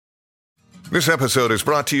This episode is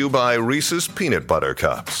brought to you by Reese's Peanut Butter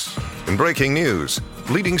Cups. In breaking news,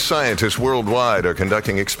 leading scientists worldwide are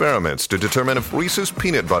conducting experiments to determine if Reese's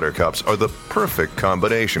Peanut Butter Cups are the perfect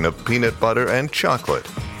combination of peanut butter and chocolate.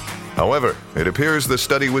 However, it appears the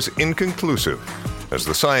study was inconclusive, as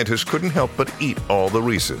the scientists couldn't help but eat all the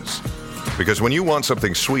Reese's. Because when you want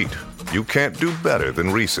something sweet, you can't do better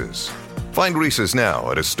than Reese's. Find Reese's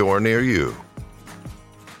now at a store near you.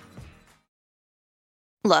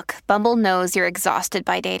 Look, Bumble knows you're exhausted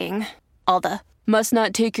by dating. All the, must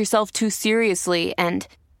not take yourself too seriously, and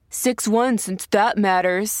 6'1" since that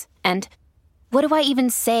matters, and what do I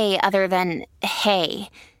even say other than, hey?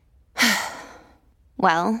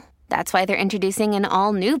 Well, that's why they're introducing an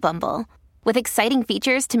all-new Bumble, with exciting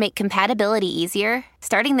features to make compatibility easier,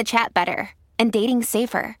 starting the chat better, and dating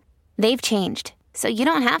safer. They've changed, so you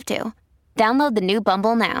don't have to. Download the new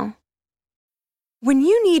Bumble now. When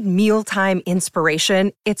you need mealtime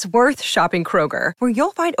inspiration, it's worth shopping Kroger, where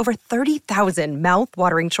you'll find over 30,000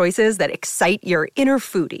 mouth-watering choices that excite your inner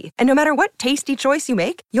foodie. And no matter what tasty choice you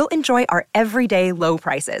make, you'll enjoy our everyday low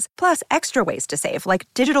prices, plus extra ways to save, like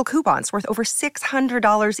digital coupons worth over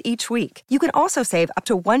 $600 each week. You can also save up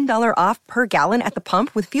to $1 off per gallon at the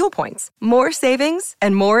pump with fuel points. More savings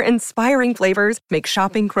and more inspiring flavors make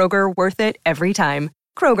shopping Kroger worth it every time.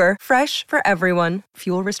 Kroger, fresh for everyone.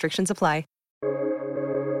 Fuel restrictions apply.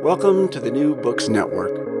 Welcome to the New Books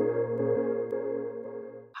Network.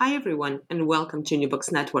 Hi, everyone, and welcome to New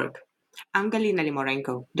Books Network. I'm Galina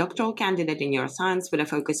Limorenko, doctoral candidate in neuroscience with a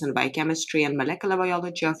focus on biochemistry and molecular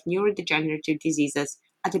biology of neurodegenerative diseases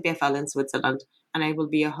at EPFL in Switzerland, and I will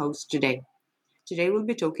be your host today. Today, we'll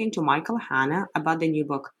be talking to Michael Hanna about the new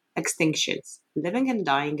book, Extinctions, Living and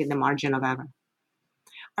Dying in the Margin of Error.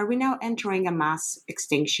 Are we now entering a mass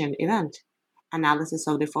extinction event? Analysis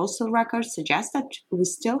of the fossil records suggests that we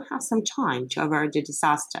still have some time to avert the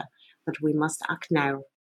disaster, but we must act now.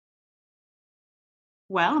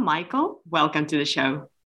 Well, Michael, welcome to the show.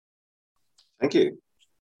 Thank you.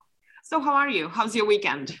 So how are you? How's your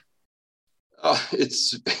weekend? Oh,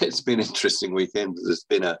 it's been an interesting weekend. There's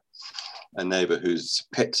been a neighbour whose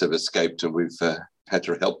pets have escaped, and we've had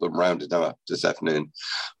to help them round it up this afternoon.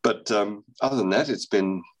 But other than that, it's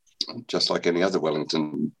been just like any other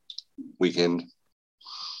Wellington weekend.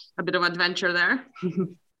 A bit of adventure there.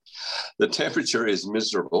 The temperature is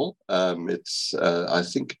miserable. It's I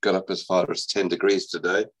think it got up as far as 10 degrees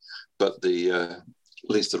today, but at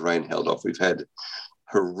least the rain held off. We've had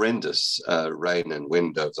horrendous rain and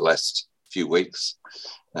wind over the last few weeks,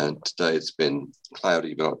 and today it's been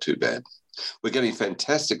cloudy, but not too bad. We're getting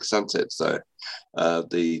fantastic sunsets, though.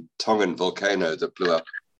 The Tongan volcano that blew up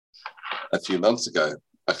a few weeks ago,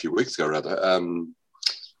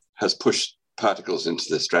 has pushed particles into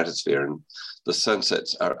the stratosphere, and the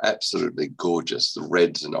sunsets are absolutely gorgeous. The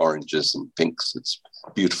reds and oranges and pinks. It's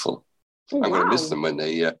beautiful. Oh, I'm going to miss them when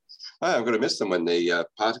the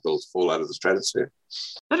particles fall out of the stratosphere.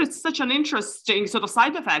 But it's such an interesting sort of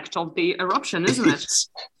side effect of the eruption, isn't it?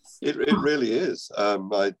 It really is.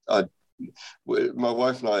 My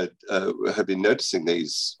wife and I have been noticing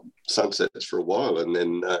these sunsets for a while, and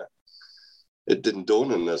then it didn't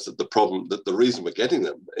dawn on us that the reason we're getting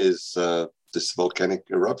them is this volcanic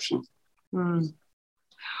eruption.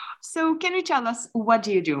 So can you tell us, what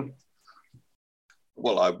do you do?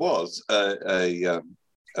 Well, I was a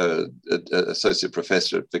associate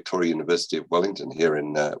professor at Victoria University of Wellington here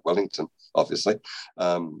in Wellington, obviously.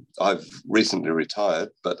 I've recently retired,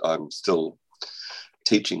 but I'm still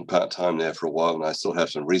teaching part-time there for a while, and I still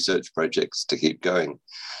have some research projects to keep going.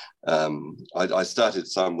 I started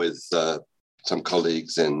some with some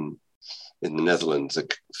colleagues in the Netherlands a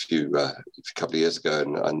couple of years ago,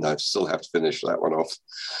 and I still have to finish that one off.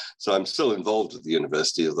 So I'm still involved at the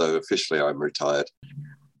university, although officially I'm retired.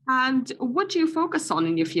 And what do you focus on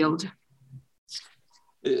in your field?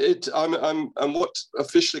 I'm what's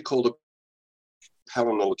officially called a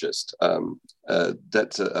palynologist.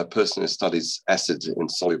 That's a person who studies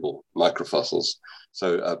acid-insoluble microfossils.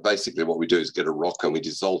 So basically what we do is get a rock and we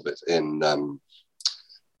dissolve it in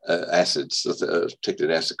acids,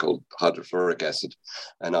 particularly an acid called hydrofluoric acid,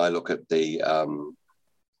 and I look at the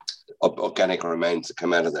organic remains that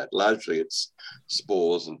come out of that. Largely it's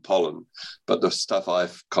spores and pollen, but the stuff I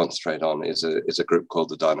concentrate on is a group called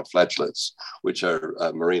the dinoflagellates, which are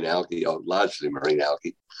marine algae, or largely marine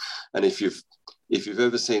algae. And if you've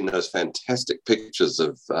ever seen those fantastic pictures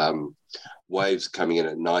of waves coming in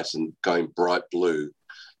at night and going bright blue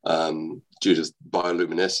due to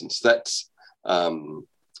bioluminescence, that's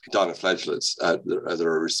dinoflagellates that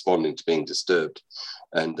are responding to being disturbed.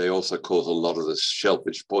 And they also cause a lot of the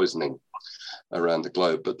shellfish poisoning around the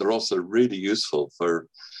globe, but they're also really useful for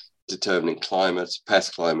determining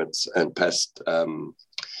past climates, and past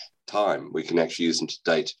time. We can actually use them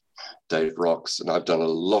to date rocks. And I've done a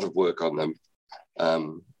lot of work on them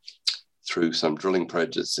through some drilling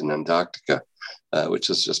projects in Antarctica, which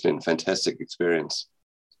has just been a fantastic experience.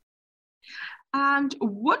 And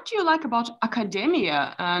what do you like about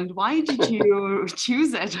academia, and why did you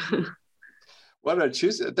choose it? Why did I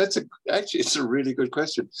choose it? It's a really good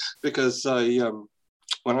question, because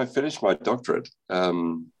when I finished my doctorate,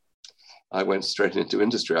 I went straight into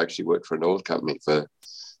industry. I actually worked for an oil company for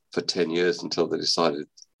 10 years until they decided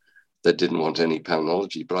they didn't want any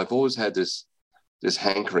palynology. But I've always had this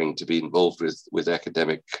hankering to be involved with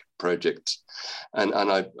academic projects, and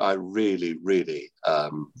I really, really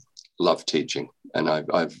love teaching, and I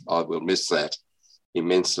will miss that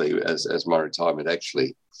immensely as my retirement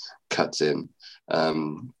actually cuts in.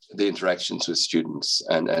 The interactions with students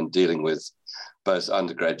and dealing with both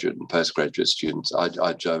undergraduate and postgraduate students, I've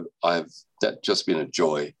that just been a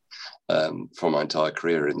joy for my entire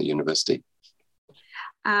career in the university.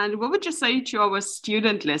 And what would you say to our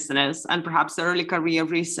student listeners and perhaps early career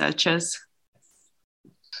researchers?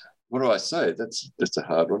 What do I say? That's a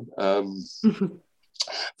hard one.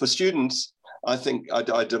 For students, I think, I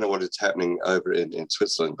don't know what is happening over in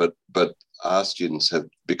Switzerland, but our students have,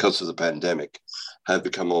 because of the pandemic, have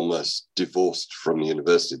become almost divorced from the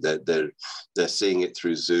university. They're seeing it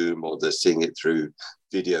through Zoom, or they're seeing it through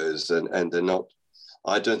videos, and they're not,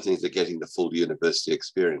 I don't think they're getting the full university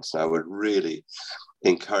experience. And I would really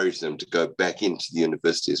encourage them to go back into the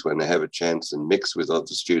universities when they have a chance and mix with other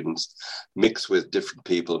students, mix with different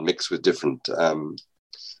people, mix with different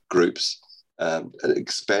groups.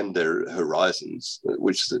 Expand their horizons,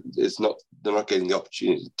 which is they're not getting the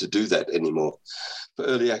opportunity to do that anymore. For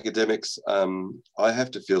early academics, I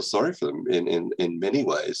have to feel sorry for them in many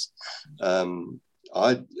ways.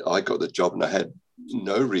 I got the job and I had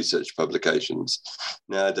no research publications.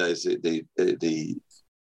 Nowadays,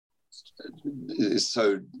 it's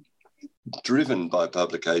so driven by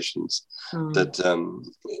publications that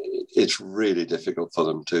it's really difficult for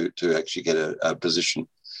them to actually get a position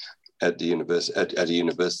at the university. At a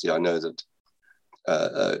university, I know that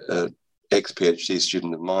an ex-PhD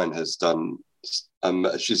student of mine has done.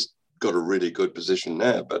 She's got a really good position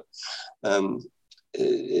now, but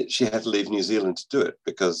she had to leave New Zealand to do it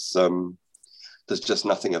because there's just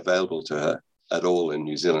nothing available to her at all in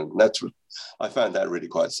New Zealand. And I found that really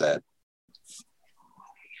quite sad.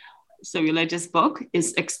 So your latest book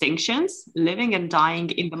is Extinctions: Living and Dying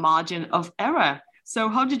in the Margin of Error. So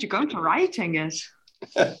how did you go to writing it?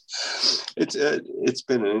 It's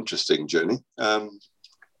been an interesting journey. I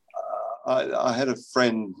had a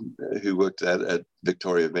friend who worked at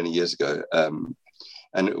Victoria many years ago, and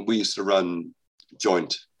we used to run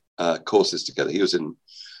joint courses together. He was in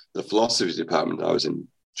the philosophy department, I was in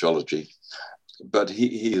geology, but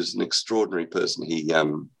he is an extraordinary person. He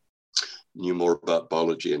knew more about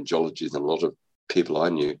biology and geology than a lot of people I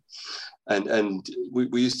knew, and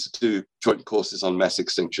we used to do joint courses on mass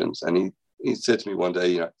extinctions, and he said to me one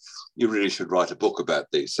day, you really should write a book about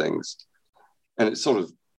these things. And it sort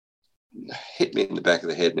of hit me in the back of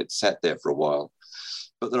the head, and it sat there for a while.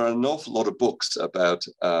 But there are an awful lot of books about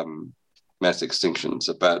mass extinctions,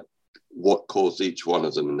 about what caused each one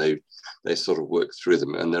of them, and they sort of work through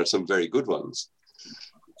them. And there are some very good ones.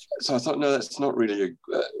 So I thought, no, that's not really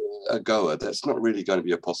a goer. That's not really going to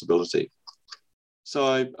be a possibility. So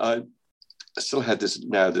I still had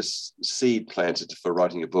this seed planted for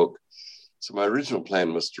writing a book. So my original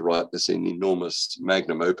plan was to write this enormous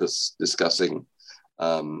magnum opus discussing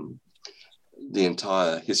the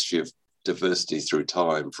entire history of diversity through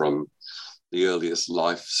time, from the earliest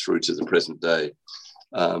life through to the present day.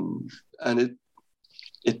 And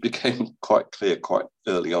it became quite clear quite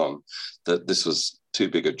early on that this was too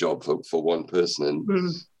big a job for one person,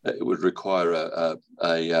 and it would require a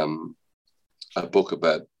book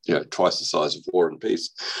about twice the size of War and Peace.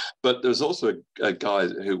 But there was also a guy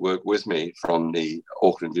who worked with me from the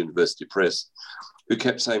Auckland University Press who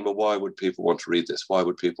kept saying, well, why would people want to read this? Why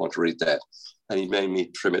would people want to read that? And he made me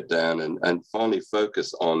trim it down and finally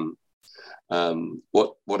focus on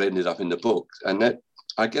what ended up in the book. And that,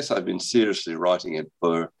 I guess I've been seriously writing it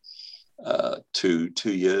for 2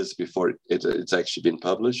 years before it's actually been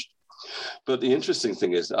published. But the interesting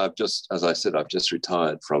thing is, I've just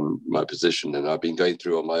retired from my position, and I've been going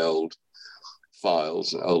through all my old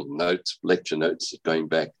files, old notes, lecture notes going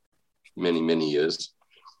back many, many years.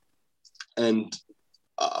 And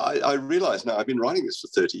I realize now I've been writing this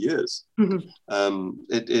for 30 years.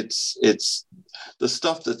 It's the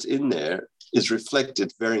stuff that's in there is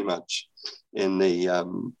reflected very much in the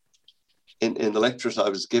in the lectures I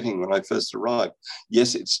was giving when I first arrived,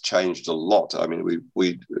 yes, it's changed a lot. I mean,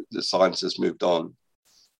 the science has moved on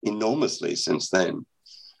enormously since then,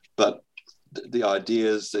 but the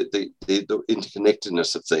ideas, the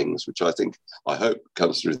interconnectedness of things, which I hope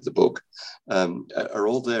comes through the book, are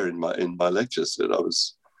all there in my lectures. That I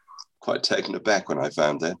was quite taken aback when I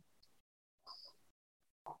found that.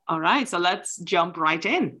 All right, so let's jump right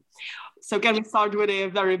in. So can we start with a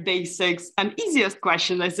very basic and easiest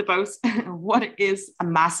question, I suppose? What is a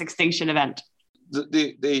mass extinction event?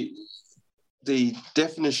 The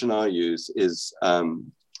definition I use is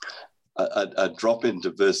a drop in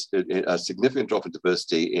diversity, a significant drop in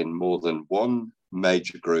diversity in more than one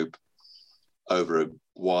major group over a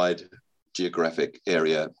wide geographic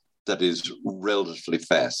area that is relatively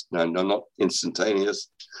fast. No, not instantaneous,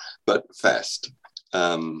 but fast.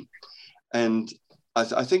 And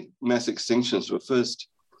I think mass extinctions were first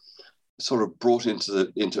sort of brought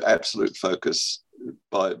into absolute focus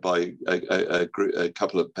by a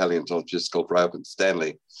couple of paleontologists called Raub and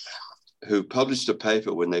Stanley, who published a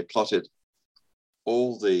paper when they plotted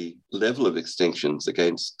all the level of extinctions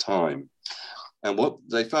against time. And what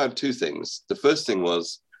they found, two things. The first thing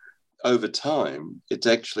was, over time, it's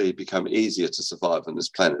actually become easier to survive on this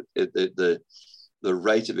planet. The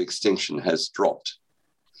rate of extinction has dropped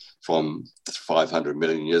from 500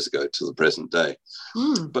 million years ago to the present day.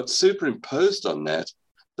 But superimposed on that,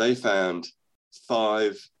 they found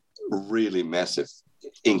 5 really massive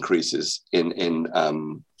increases in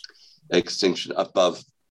extinction above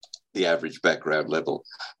the average background level.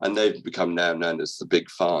 And they've become now known as the Big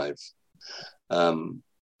Five.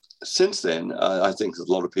 Since then, I think a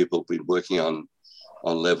lot of people have been working on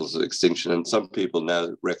levels of extinction, and some people now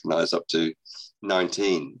recognize up to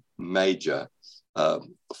 19 major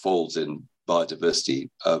falls in biodiversity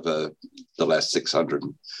over the last 600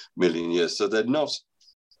 million years. So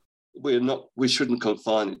we shouldn't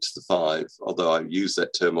confine it to the 5, although I use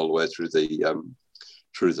that term all the way through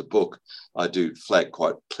the book. I do flag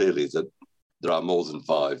quite clearly that there are more than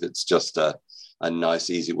 5. It's just a nice,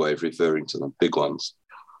 easy way of referring to them, big ones.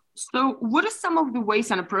 So what are some of the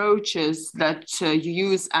ways and approaches that you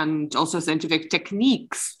use, and also scientific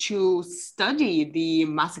techniques to study the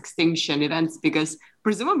mass extinction events? Because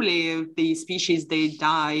presumably the species, they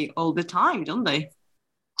die all the time, don't they?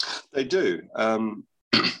 They do.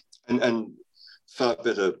 And far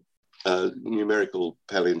better numerical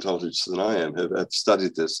paleontologists than I am have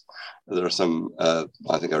studied this. There are some,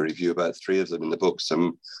 I think I review about 3 of them in the book,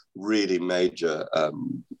 some really major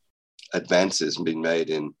advances have been made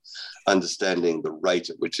in understanding the rate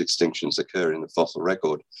at which extinctions occur in the fossil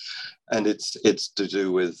record. And it's to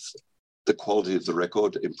do with the quality of the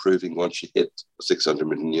record improving once you hit 600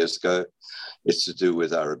 million years ago. It's to do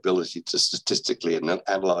with our ability to statistically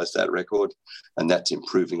analyze that record, and that's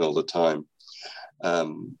improving all the time.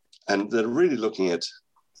 And they're really looking at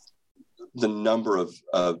the number of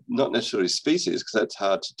not necessarily species, because that's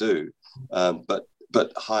hard to do,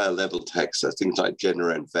 but higher level taxa, things like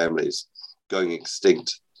genera and families going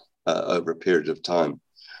extinct over a period of time.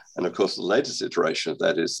 And of course, the latest iteration of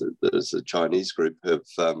that is that there's a Chinese group who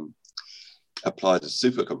have applied a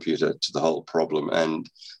supercomputer to the whole problem and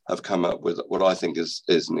have come up with what I think is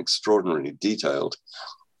an extraordinarily detailed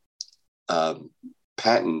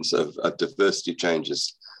patterns of diversity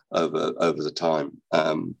changes over the time.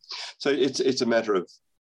 So it's a matter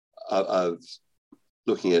of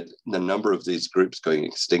looking at the number of these groups going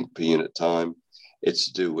extinct per unit time. It's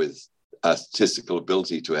to do with our statistical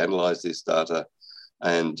ability to analyze this data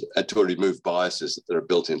and to remove biases that are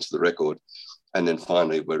built into the record. And then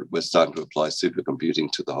finally, we're starting to apply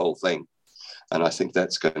supercomputing to the whole thing. And I think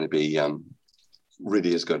that's going to be,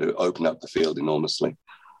 really is going to open up the field enormously.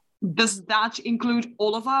 Does that include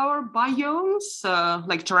all of our biomes,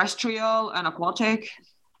 like terrestrial and aquatic?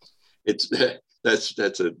 That's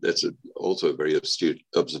also a very astute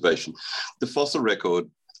observation. The fossil record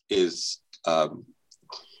is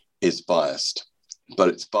biased, but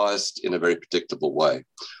it's biased in a very predictable way.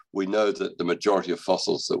 We know that the majority of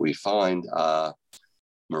fossils that we find are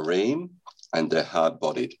marine and they're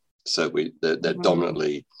hard-bodied. So they're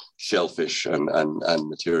dominantly shellfish and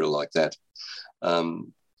material like that.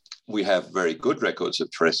 We have very good records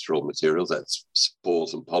of terrestrial material, that's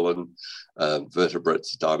spores and pollen,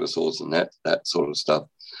 vertebrates, dinosaurs, and that sort of stuff.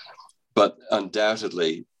 But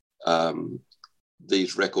undoubtedly,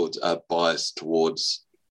 these records are biased towards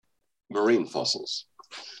marine fossils.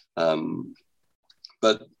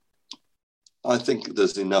 But I think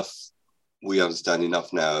there's enough, we understand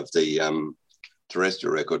enough now of the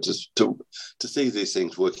terrestrial records to see these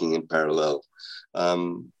things working in parallel.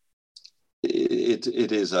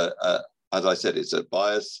 It is as I said, it's a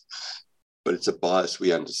bias. but it's a bias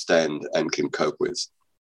we understand and can cope with.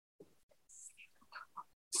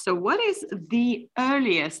 So what is the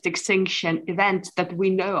earliest extinction event that we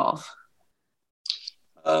know of?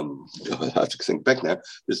 I have to think back now.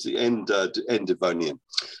 It's the end Devonian.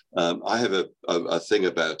 I have a thing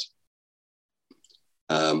about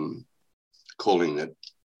calling it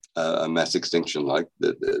a mass extinction, like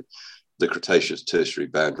the Cretaceous Tertiary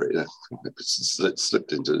boundary. It's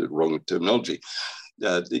slipped into the wrong terminology.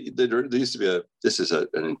 There used to be this is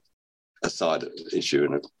an aside issue,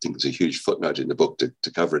 and I think there's a huge footnote in the book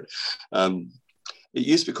to cover it. It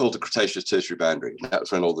used to be called the Cretaceous Tertiary boundary. And that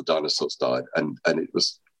was when all the dinosaurs died, and it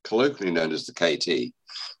was colloquially known as the KT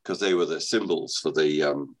because they were the symbols for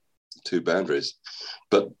the two boundaries.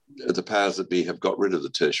 But the powers that be have got rid of the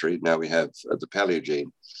tertiary. Now we have the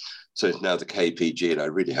Paleogene. So it's now the KPG, and I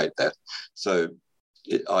really hate that. So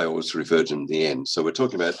I always refer to them in the end. So we're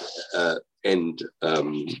talking about end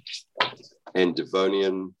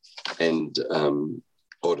Devonian, end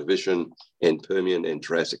Ordovician, end Permian, end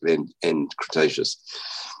Triassic, end Cretaceous.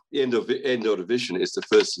 The end Ordovician is the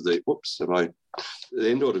first of the. The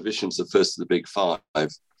end Ordovician is the first of the big five,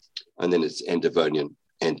 and then it's end Devonian,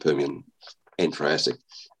 end Permian, end Triassic,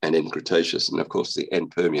 and end Cretaceous, and of course the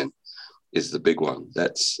end Permian is the big one.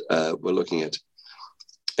 That's we're looking at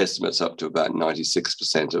estimates up to about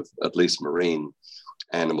 96% of at least marine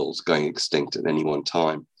animals going extinct at any one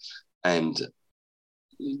time, and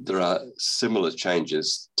there are similar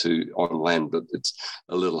changes on land, but it's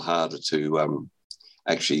a little harder to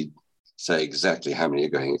actually say exactly how many are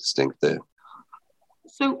going extinct there.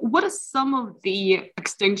 So what are some of the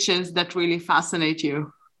extinctions that really fascinate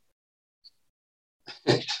you?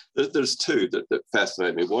 There's two that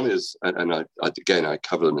fascinate me. One is, and I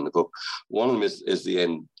cover them in the book. One of them is the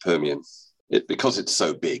end Permian, because it's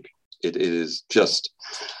so big. It is just,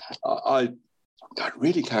 I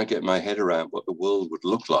really can't get my head around what the world would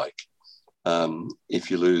look like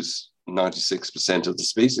if you lose 96% of the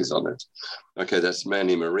species on it. Okay, that's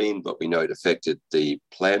mainly marine, but we know it affected the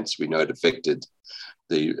plants. We know it affected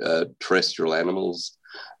the terrestrial animals.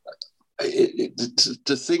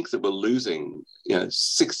 To think that we're losing,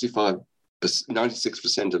 96%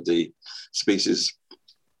 of the species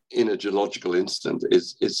in a geological instant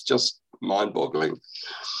is just mind-boggling.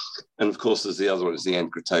 And of course, there's the other one, is the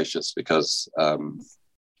end Cretaceous, because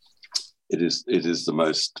it is the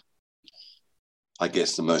most, I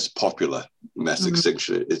guess, the most popular mass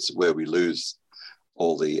extinction. It's where we lose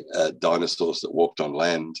all the dinosaurs that walked on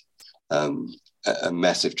land.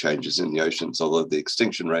 Massive changes in the oceans, although the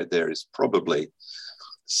extinction rate there is probably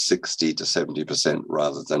 60 to 70%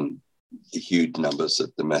 rather than the huge numbers at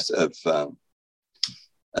the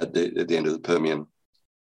at the end of the Permian.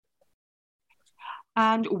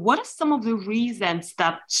 And what are some of the reasons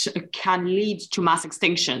that can lead to mass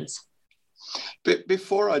extinctions?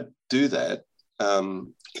 Before I do that,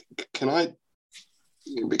 can I,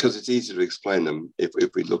 because it's easy to explain them if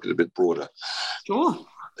we look at it a bit broader. Sure.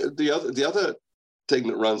 The other thing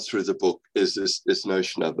that runs through the book is this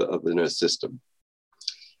notion of an Earth system,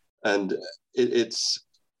 and it's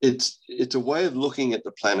a way of looking at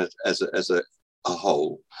the planet as a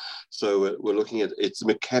whole. So we're looking at its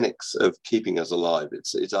mechanics of keeping us alive.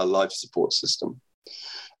 It's our life support system,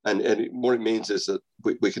 and what it means is that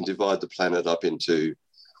we can divide the planet up into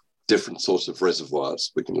different sorts of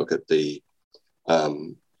reservoirs. We can look at the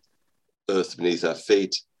Earth beneath our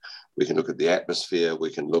feet. We can look at the atmosphere,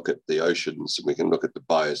 we can look at the oceans, we can look at the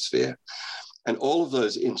biosphere. And all of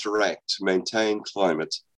those interact to maintain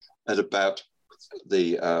climate at about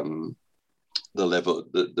the level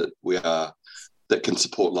that we are, that can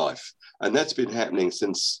support life. And that's been happening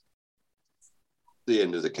since the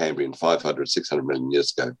end of the Cambrian, 500, 600 million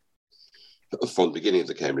years ago, from the beginning of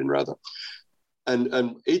the Cambrian, rather.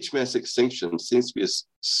 And each mass extinction seems to be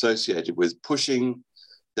associated with pushing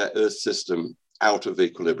that Earth system out of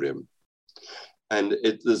equilibrium. And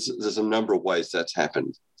there's a number of ways that's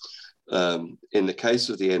happened. In the case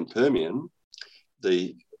of the end Permian,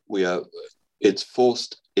 it's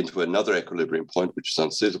forced into another equilibrium point, which is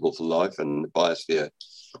unsuitable for life, and the biosphere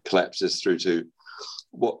collapses through to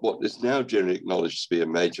what is now generally acknowledged to be a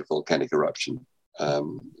major volcanic eruption.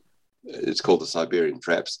 It's called the Siberian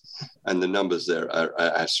Traps, and the numbers there are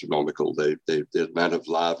astronomical. The amount of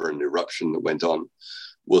lava and eruption that went on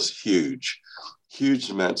was huge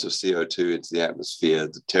amounts of CO2 into the atmosphere.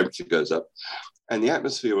 The temperature goes up, and the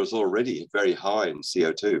atmosphere was already very high in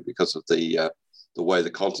CO2 because of the way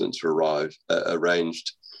the continents were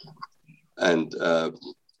arranged, and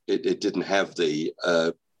it didn't have the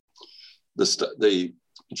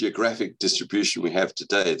geographic distribution we have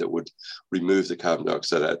today that would remove the carbon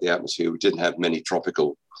dioxide out of the atmosphere. We didn't have many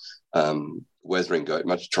tropical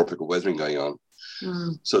much tropical weathering going on.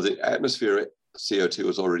 So the atmospheric CO2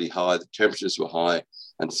 was already high, the temperatures were high,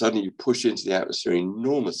 and suddenly you push into the atmosphere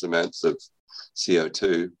enormous amounts of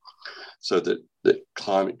CO2, so that the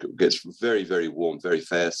climate gets very, very warm very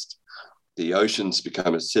fast. The oceans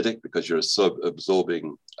become acidic because you're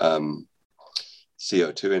absorbing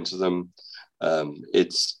CO2 into them.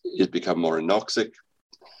 It's become more anoxic.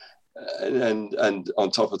 And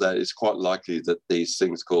on top of that, it's quite likely that these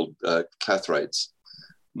things called clathrates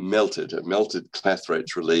melted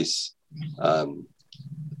clathrates release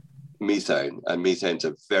methane, and methane's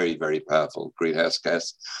a very, very powerful greenhouse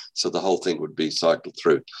gas. So the whole thing would be cycled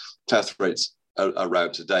through. Clathrates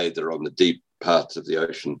around today, they're on the deep parts of the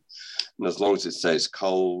ocean. And as long as it stays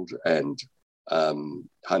cold and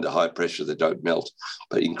under high pressure, they don't melt,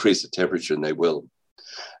 but increase the temperature and they will.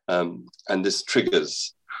 And this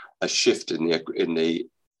triggers a shift in the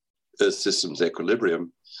Earth system's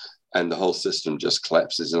equilibrium, and the whole system just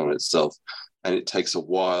collapses in on itself. And it takes a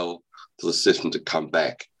while for the system to come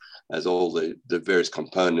back as all the various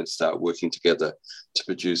components start working together to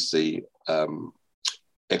produce the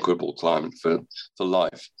equitable climate for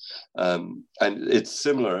life. And it's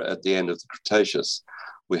similar at the end of the Cretaceous.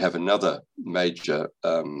 We have another major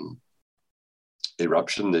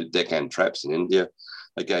eruption, the Deccan Traps in India.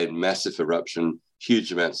 Again, massive eruption,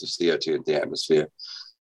 huge amounts of CO2 in the atmosphere.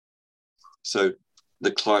 So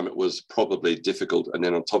the climate was probably difficult. And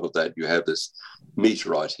then on top of that, you have this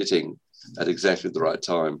meteorite hitting at exactly the right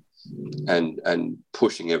time and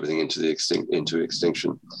pushing everything into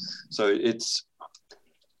extinction. So it's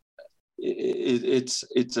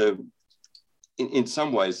in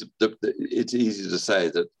some ways, it's easy to say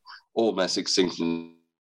that all mass extinctions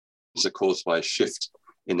are caused by a shift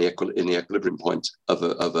in the equilibrium point of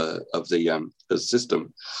the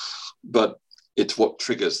system, but it's what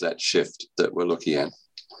triggers that shift that we're looking at.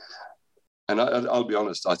 And I'll be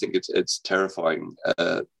honest, I think it's terrifying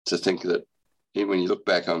to think that when you look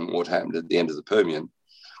back on what happened at the end of the Permian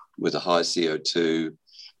with the high CO2,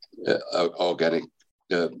 organic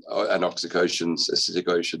anoxic oceans, acidic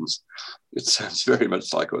oceans, it sounds very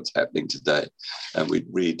much like what's happening today. And we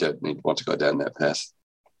really don't want to go down that path.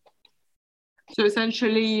 So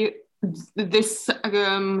essentially, this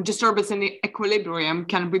disturbance in the equilibrium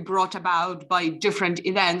can be brought about by different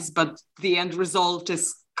events, but the end result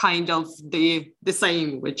is kind of the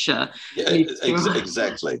same, which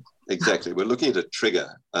exactly. We're looking at a trigger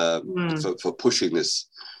for pushing this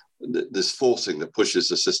forcing that pushes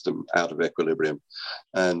the system out of equilibrium,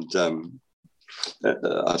 and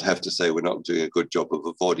I'd have to say we're not doing a good job of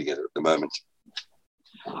avoiding it at the moment.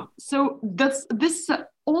 So does this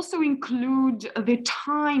also include the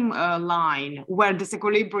timeline where this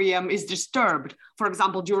equilibrium is disturbed? For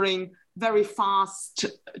example, during very fast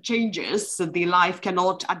changes, the life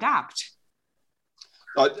cannot adapt.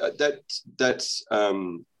 That's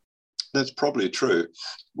probably true.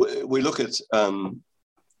 We look at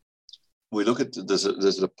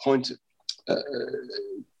there's a point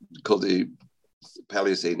called the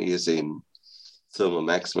Paleocene-Eocene thermal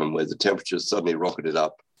maximum where the temperature suddenly rocketed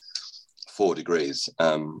up 4 degrees.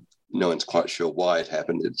 No one's quite sure why it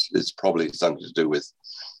happened. It's probably something to do with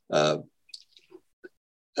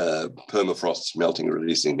permafrost melting and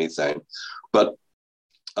releasing methane. But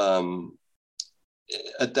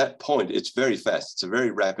at that point, it's very fast. It's a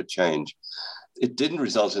very rapid change. It didn't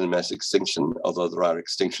result in a mass extinction, although there are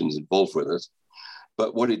extinctions involved with it.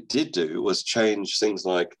 But what it did do was change things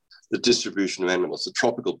like the distribution of animals. The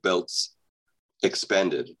tropical belts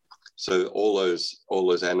expanded. So all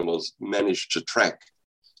those animals managed to track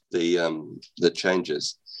the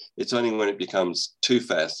changes. It's only when it becomes too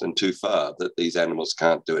fast and too far that these animals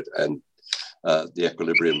can't do it, and the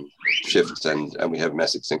equilibrium shifts and we have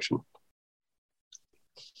mass extinction.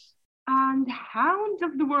 And how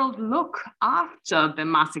does the world look after the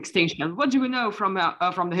mass extinction? What do we know from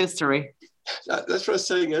the history? That's what I was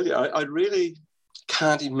saying earlier. I really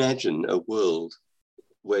can't imagine a world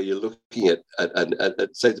where you're looking at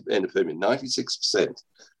say, the end of Permian, 96%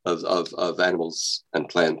 of animals and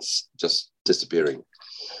plants just disappearing.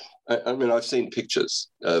 I mean, I've seen pictures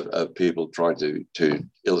of people trying to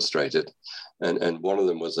illustrate it, and one of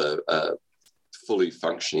them was a fully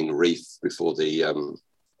functioning reef before the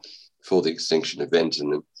extinction event,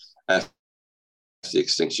 and then after the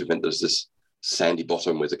extinction event, there's this sandy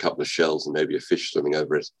bottom with a couple of shells and maybe a fish swimming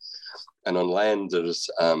over it. And on land,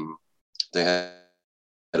 they had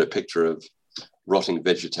a picture of rotting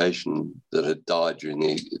vegetation that had died during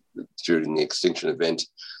the extinction event,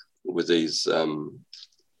 with these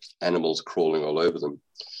animals crawling all over them.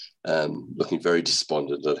 looking very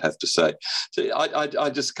despondent, I'd have to say. So I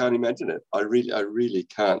just can't imagine it. I really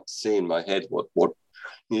can't see in my head what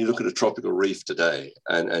you look at a tropical reef today,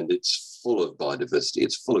 and it's full of biodiversity.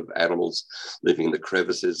 It's full of animals living in the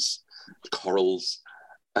crevices, corals,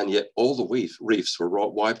 and yet all the reefs were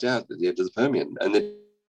wiped out at the end of the Permian, and they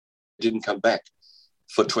didn't come back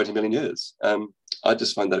for 20 million years. I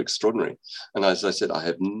just find that extraordinary. And as I said, I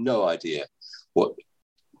have no idea well,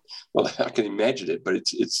 I can imagine it, but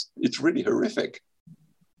it's really horrific.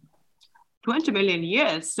 20 million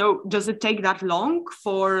years. So does it take that long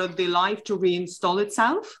for the life to reinstall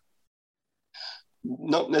itself?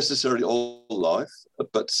 Not necessarily all life,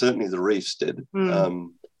 but certainly the reefs did.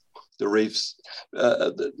 The reefs,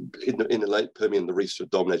 in the late Permian, the reefs were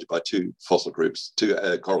dominated by two fossil groups, two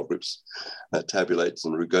coral groups, tabulates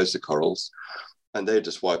and rugosa corals, and they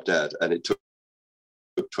just wiped out. And it took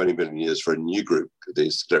 20 million years for a new group, the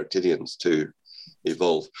Scleractidians, to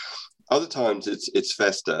evolve. Other times it's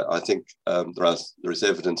faster. I think there is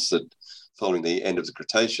evidence that following the end of the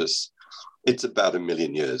Cretaceous, it's about 1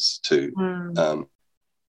 million years to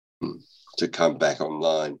come back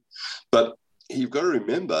online. But you've got to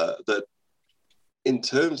remember that in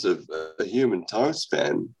terms of a human time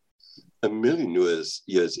span, 1 million years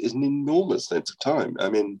is an enormous length of time. I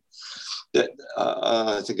mean,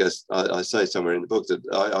 I think I say somewhere in the book that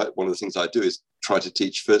one of the things I do is try to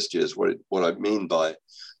teach first years what I mean by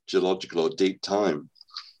geological or deep time,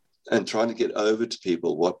 and trying to get over to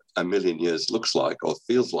people what 1 million years looks like or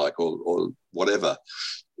feels like or whatever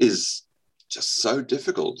is just so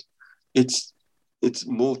difficult. It's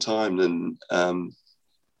more time than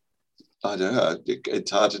I don't know.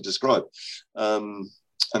 It's hard to describe. I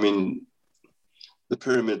mean, the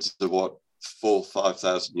pyramids are what,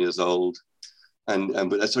 4,000-5,000 years old,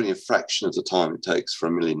 but that's only a fraction of the time it takes for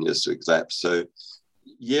 1 million years to elapse. So,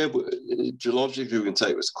 yeah, geologically we can say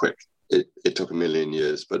it was quick. It took 1 million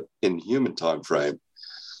years, but in human time frame,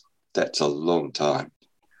 that's a long time.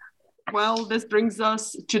 Well, this brings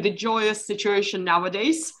us to the joyous situation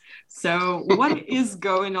nowadays. So what is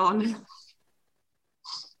going on?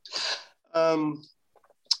 I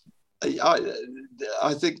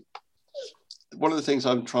think one of the things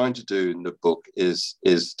I'm trying to do in the book is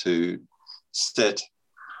to set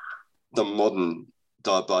the modern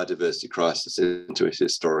biodiversity crisis into a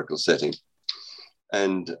historical setting.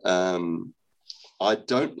 And I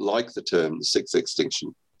don't like the term the sixth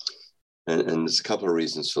extinction. And there's a couple of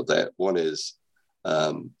reasons for that. One is,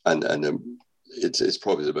 it's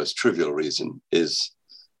probably the most trivial reason, is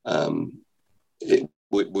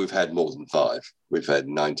we've had more than 5. We've had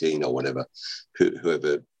 19 or whatever,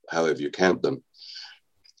 however you count them.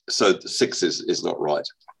 So the 6 is not right,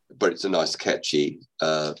 but it's a nice, catchy,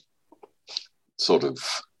 sort of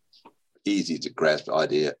easy to grasp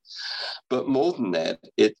idea. But more than that,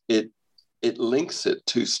 it links it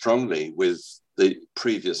too strongly with the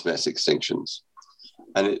previous mass extinctions,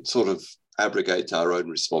 and it sort of abrogates our own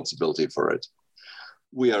responsibility for it.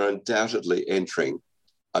 We are undoubtedly entering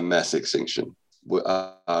a mass extinction.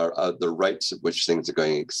 The rates at which things are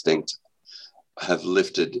going extinct have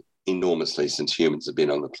lifted enormously since humans have been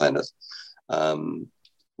on the planet.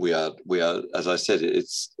 We are, as I said,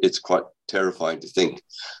 it's quite terrifying to think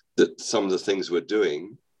that some of the things we're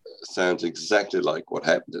doing sounds exactly like what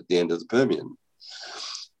happened at the end of the Permian.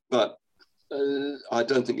 But I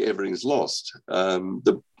don't think everything's lost. I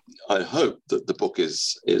hope that the book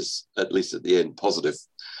is at least at the end positive,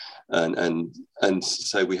 and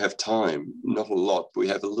say we have time, not a lot, but we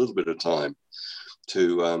have a little bit of time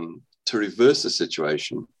to reverse the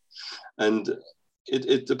situation. And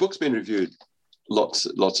the book's been reviewed lots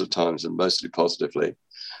of times and mostly positively.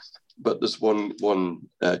 But there's one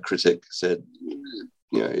critic said,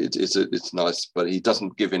 it's nice, but he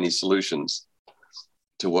doesn't give any solutions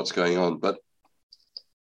to what's going on. But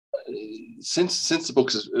since the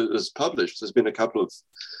book is published, there's been a couple of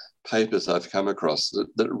papers I've come across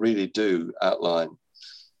that really do outline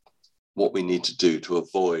what we need to do to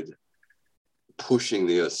avoid pushing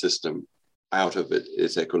the Earth system out of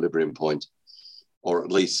its equilibrium point, or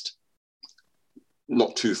at least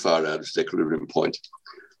not too far out of its equilibrium point.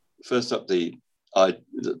 First up, the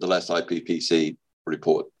last IPCC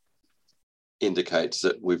report indicates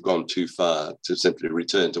that we've gone too far to simply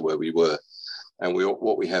return to where we were. And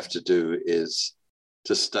what we have to do is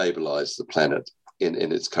to stabilize the planet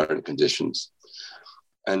in its current conditions.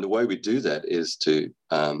 And the way we do that is to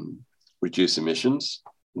reduce emissions.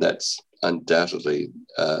 That's undoubtedly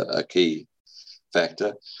a key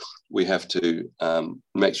factor. We have to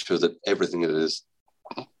make sure that everything that is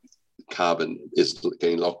carbon is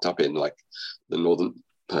getting locked up in, like the northern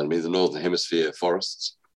hemisphere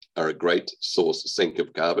forests, are a great sink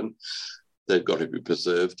of carbon. They've got to be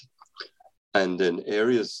preserved. And then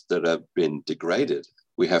areas that have been degraded,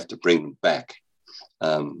 we have to bring them back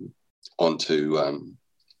onto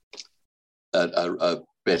a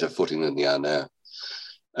better footing than they are now.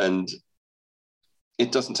 And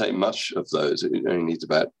it doesn't take much of those. It only needs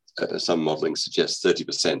about, some modelling suggests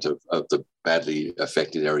 30% of the badly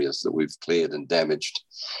affected areas that we've cleared and damaged.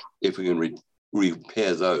 If we can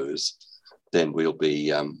repair those, then we'll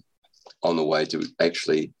be on the way to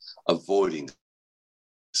actually avoiding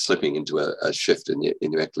slipping into a shift in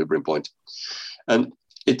your equilibrium point. And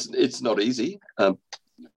it's not easy,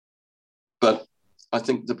 but I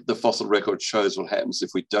think the fossil record shows what happens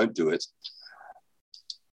if we don't do it.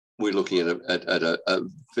 We're looking at a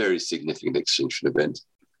very significant extinction event.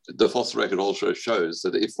 The fossil record also shows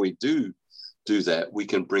that if we do that, we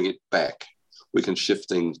can bring it back. We can shift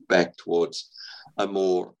things back towards a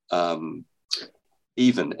more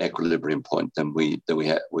even equilibrium point than we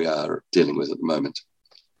are dealing with at the moment.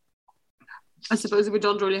 I suppose we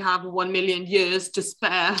don't really have 1 million years to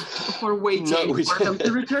spare for waiting for them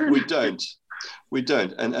to return. We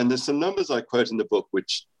don't. And there's some numbers I quote in the book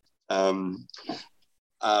which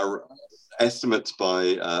are estimates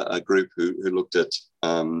by a group who looked at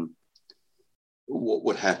what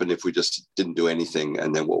would happen if we just didn't do anything,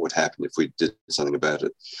 and then what would happen if we did something about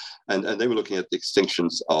it. And they were looking at the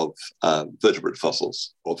extinctions of vertebrate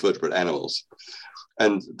fossils or vertebrate animals.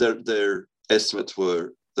 And their estimates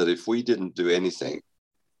were that if we didn't do anything,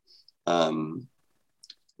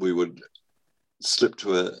 we would slip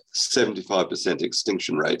to a 75%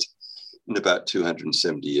 extinction rate in about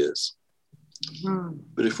 270 years.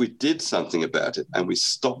 But if we did something about it and we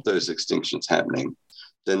stopped those extinctions happening,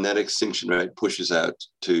 then that extinction rate pushes out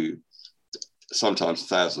to sometimes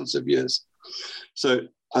thousands of years. So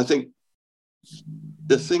I think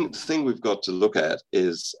the thing we've got to look at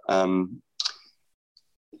is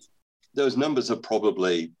those numbers are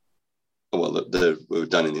probably, well, they were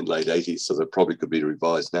done in the late 80s, so they probably could be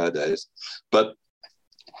revised nowadays. But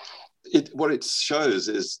what it shows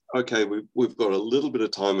is, okay, we've got a little bit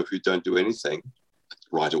of time if we don't do anything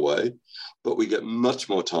right away, but we get much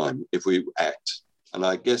more time if we act. And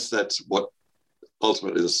I guess that's what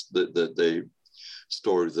ultimately the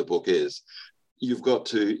story of the book is. You've got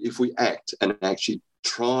to, if we act and actually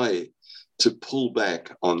try to pull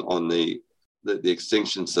back on the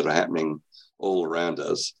extinctions that are happening all around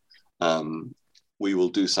us, we will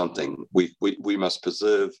do something. We must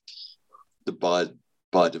preserve the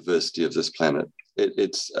biodiversity of this planet.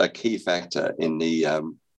 It's a key factor in the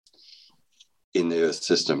Earth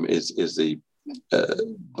system is the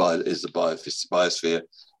biosphere,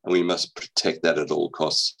 and we must protect that at all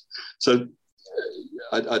costs. So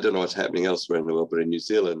I don't know what's happening elsewhere in the world, but in New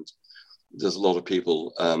Zealand, there's a lot of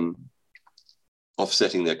people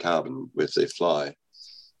offsetting their carbon with their fly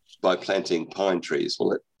by planting pine trees. Well,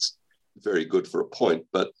 that's very good for a point,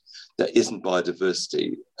 but that isn't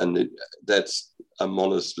biodiversity, and that's a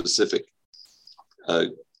monospecific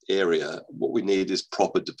area. What we need is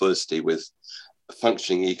proper diversity with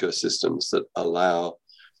functioning ecosystems that allow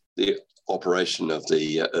the operation of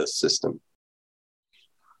the Earth system.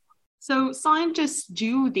 So scientists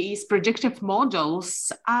do these predictive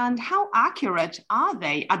models, and how accurate are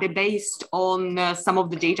they? Are they based on some of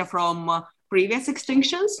the data from previous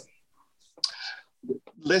extinctions?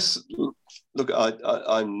 Look,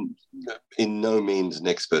 I'm in no means an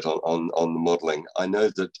expert on the modelling. I know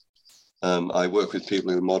that I work with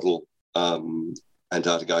people who model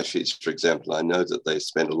Antarctic ice sheets, for example. I know that they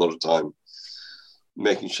spend a lot of time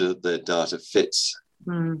making sure that their data fits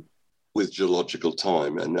with geological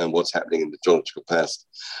time and what's happening in the geological past.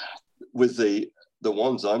 With the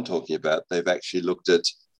ones I'm talking about, they've actually looked at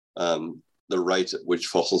the rate at which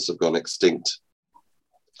fossils have gone extinct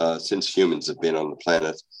since humans have been on the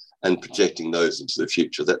planet and projecting those into the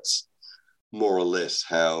future. That's more or less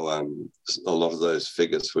how a lot of those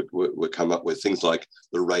figures were come up with. Things like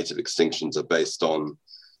the rate of extinctions are based on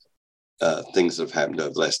things that have happened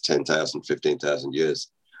over the last 10,000, 15,000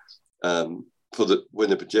 years. When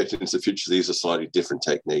they're projecting into the future, these are slightly different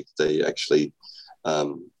techniques. They actually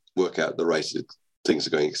work out the rate of things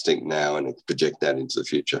are going extinct now and project that into the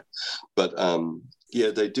future. But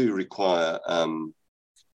they do require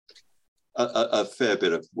a fair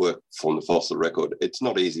bit of work from the fossil record. It's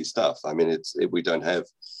not easy stuff. I mean, we don't have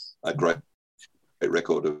a great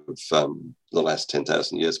record of the last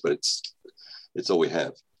 10,000 years, but it's all we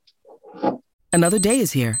have. Another day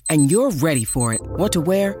is here, and you're ready for it. What to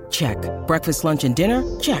wear? Check. Breakfast, lunch, and dinner?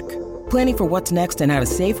 Check. Planning for what's next and how to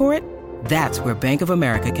save for it? That's where Bank of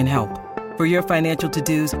America can help. For your financial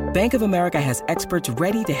to-dos, Bank of America has experts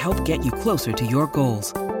ready to help get you closer to your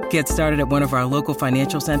goals. Get started at one of our local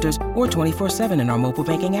financial centers or 24/7 in our mobile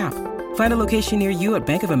banking app. Find a location near you at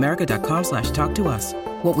bankofamerica.com/talktous.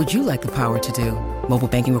 What would you like the power to do? Mobile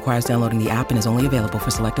banking requires downloading the app and is only available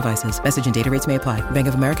for select devices. Message and data rates may apply. Bank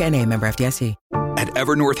of America N.A., member FDIC. At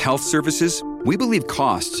Evernorth Health Services, we believe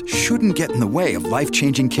costs shouldn't get in the way of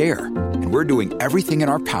life-changing care, and we're doing everything in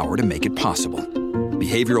our power to make it possible.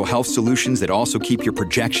 Behavioral health solutions that also keep your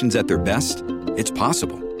projections at their best? It's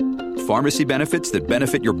possible. Pharmacy benefits that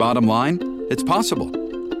benefit your bottom line? It's possible.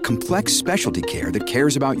 Complex specialty care that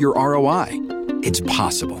cares about your ROI? It's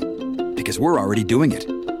possible. Because we're already doing it.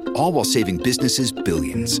 All while saving businesses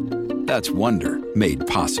billions. That's Wonder made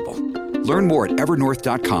possible. Learn more at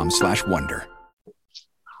evernorth.com/wonder.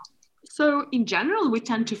 So in general, we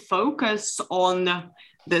tend to focus on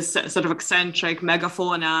this sort of eccentric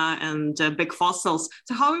megafauna and big fossils.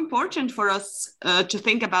 So how important for us to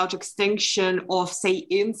think about extinction of, say,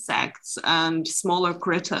 insects and smaller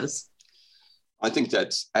critters? I think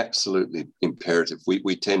that's absolutely imperative.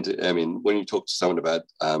 We tend to, I mean, when you talk to someone about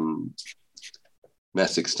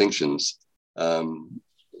mass extinctions,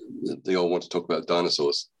 they all want to talk about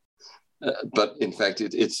dinosaurs. But in fact,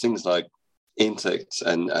 it's things like insects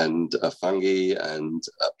and fungi and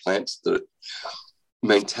plants that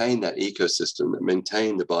maintain that ecosystem, that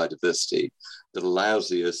maintain the biodiversity that allows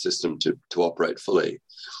the Earth system to operate fully.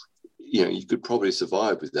 You know, you could probably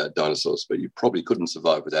survive without dinosaurs, but you probably couldn't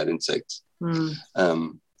survive without insects.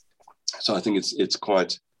 So I think it's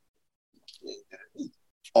quite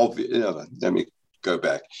obvious. You know, let me go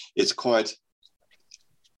back. It's quite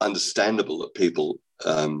understandable that people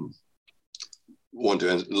want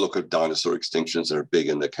to look at dinosaur extinctions that are big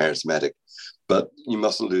and they're charismatic, but you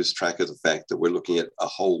mustn't lose track of the fact that we're looking at a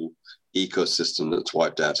whole ecosystem that's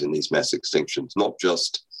wiped out in these mass extinctions, not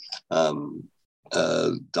just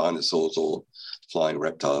dinosaurs or flying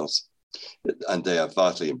reptiles, and they are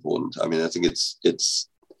vitally important. I mean, I think it's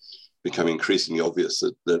becoming increasingly obvious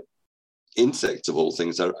that insects, of all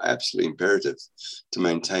things, are absolutely imperative to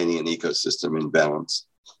maintaining an ecosystem in balance.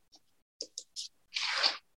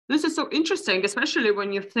 This is so interesting, especially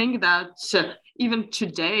when you think that even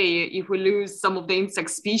today, if we lose some of the insect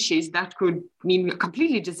species, that could mean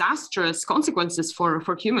completely disastrous consequences for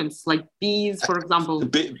humans, like bees, for example.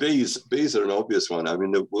 Bees are an obvious one. I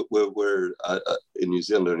mean, we're in New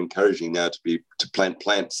Zealand are encouraging now to plant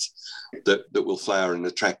plants that will flower and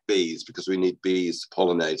attract bees, because we need bees to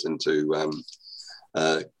pollinate and to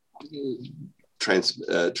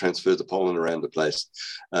transfer the pollen around the place.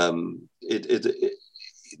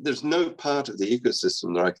 There's no part of the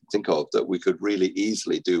ecosystem that I can think of that we could really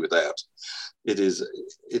easily do without. It is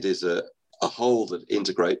a whole that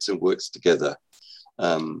integrates and works together,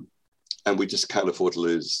 and we just can't afford to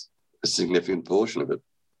lose a significant portion of it.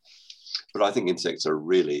 But I think insects are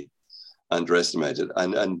really underestimated,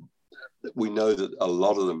 and we know that a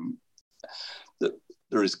lot of them, that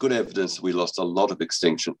there is good evidence that we lost a lot of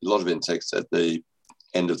insects at the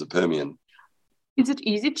end of the Permian. Is it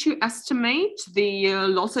easy to estimate the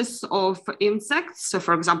losses of insects, so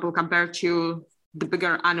for example, compared to the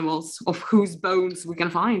bigger animals of whose bones we can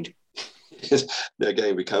find? Yes.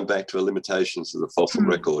 Again, we come back to the limitations of the fossil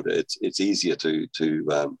record. It's easier to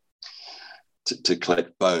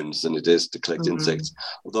collect bones than it is to collect insects,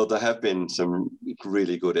 although there have been some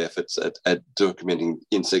really good efforts at documenting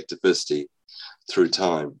insect diversity through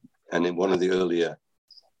time. And in one of the earlier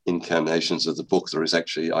incarnations of the book, I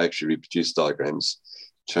actually reproduced diagrams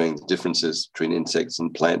showing the differences between insects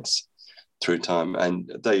and plants through time,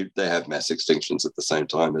 and they have mass extinctions at the same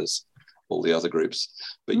time as all the other groups.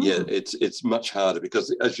 But yeah, it's much harder because,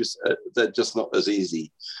 as you said, they're just not as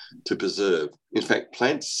easy to preserve. In fact,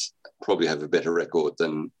 plants probably have a better record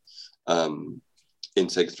than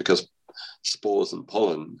insects, because spores and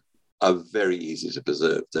pollen are very easy to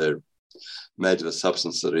preserve. They're made of a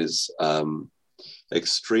substance that is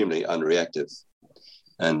extremely unreactive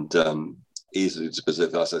and easily to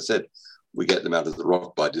preserve. As I said, we get them out of the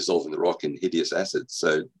rock by dissolving the rock in hideous acids.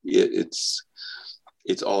 So yeah, it's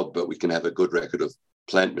odd, but we can have a good record of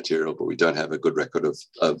plant material, but we don't have a good record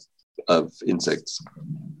of insects.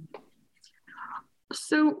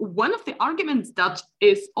 So one of the arguments that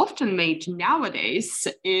is often made nowadays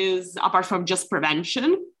is, apart from just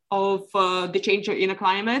prevention of the change in the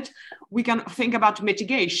climate, we can think about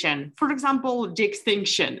mitigation. For example,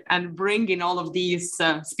 de-extinction, and bringing all of these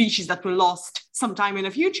species that were lost sometime in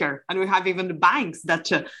the future. And we have even the banks that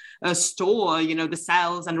store, the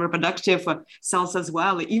cells and reproductive cells as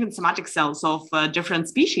well, even somatic cells of different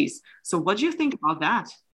species. So what do you think about that?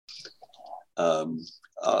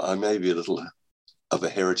 I may be a little of a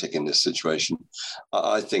heretic in this situation.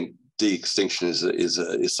 I think de-extinction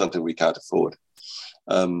is something we can't afford.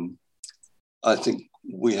 I think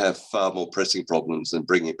we have far more pressing problems than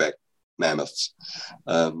bringing back mammoths.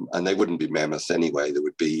 And they wouldn't be mammoths anyway. There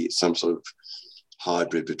would be some sort of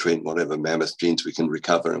hybrid between whatever mammoth genes we can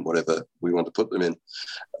recover and whatever we want to put them in.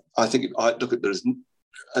 I think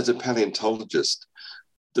as a paleontologist,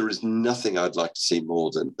 there is nothing I'd like to see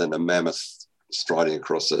more than a mammoth striding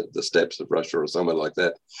across the steppes of Russia or somewhere like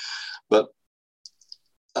that. But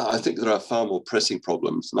I think there are far more pressing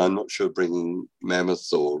problems, and I'm not sure bringing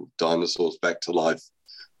mammoths or dinosaurs back to life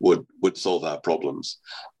would solve our problems.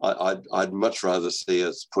 I'd much rather see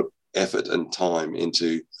us put effort and time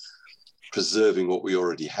into preserving what we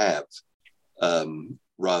already have,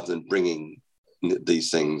 rather than bringing these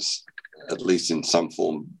things, at least in some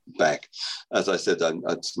form, back. As I said,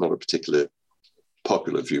 it's not a particular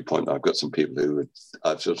popular viewpoint. I've got some people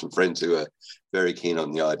I've got some friends who are very keen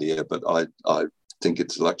on the idea, but I think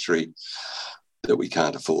it's a luxury that we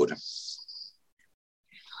can't afford.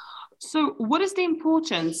 So what is the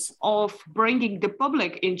importance of bringing the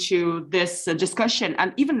public into this discussion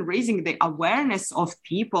and even raising the awareness of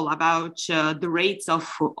people about the rates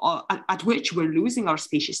of at which we're losing our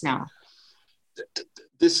species now?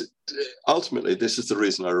 Ultimately, this is the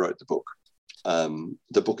reason I wrote the book.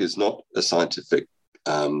 The book is not a scientific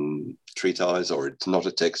treatise, or it's not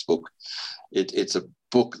a textbook. It's a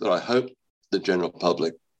book that I hope the general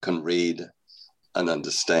public can read and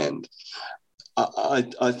understand.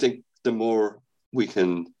 I think the more we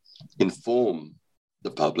can inform the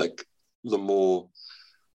public, the more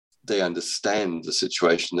they understand the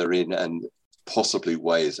situation they're in and possibly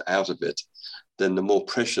ways out of it, then the more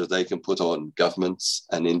pressure they can put on governments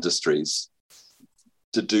and industries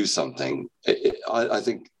to do something. I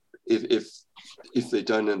think if they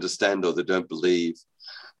don't understand or they don't believe,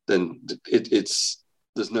 then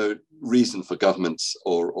there's no reason for governments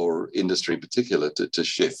or industry in particular to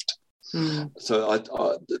shift. So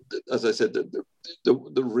as I said,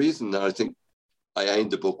 the reason that I think I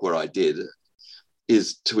aimed the book where I did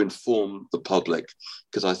is to inform the public,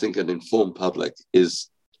 because I think an informed public is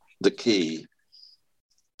the key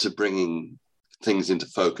to bringing things into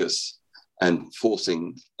focus and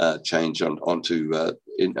forcing change onto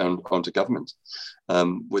government.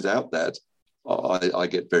 Without that, I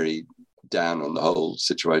get very down on the whole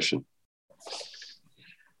situation.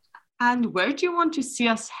 And where do you want to see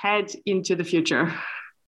us head into the future?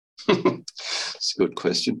 It's a good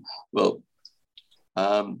question. Well,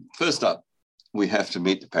 first up, we have to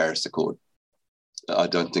meet the Paris Accord. I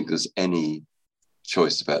don't think there's any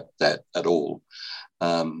choice about that at all.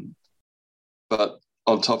 But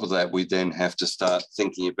on top of that, we then have to start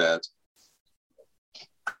thinking about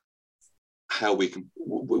how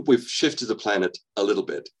we've shifted the planet a little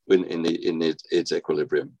bit in its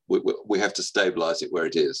equilibrium. We have to stabilize it where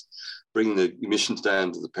it is. Bringing the emissions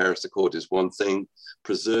down to the Paris Accord is one thing.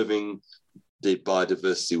 Preserving the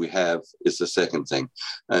biodiversity we have is the second thing.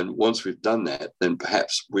 And once we've done that, then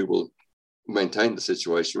perhaps we will maintain the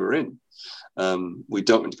situation we're in. We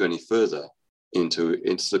don't want to go any further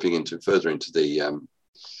slipping into the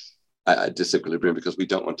disequilibrium, because we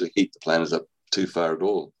don't want to heat the planet up too far at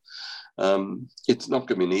all. It's not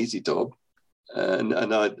going to be an easy job, and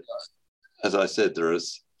as I said, there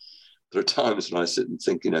are times when I sit and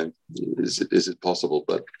think, is it possible?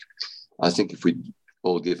 But I think if we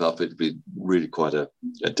all give up, it'd be really quite a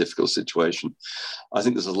difficult situation. I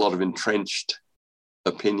think there's a lot of entrenched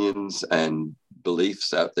opinions and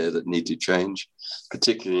beliefs out there that need to change,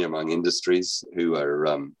 particularly among industries who are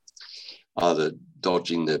either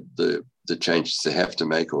dodging the changes they have to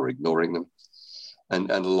make or ignoring them. And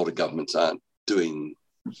a lot of governments aren't doing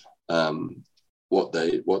what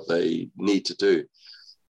they need to do.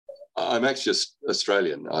 I'm actually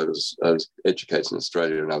Australian. I was educated in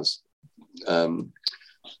Australia, and I was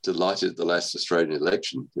delighted at the last Australian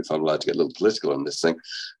election, if I'm allowed to get a little political on this thing,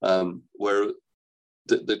 where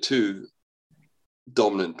the two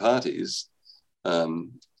dominant parties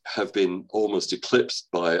have been almost eclipsed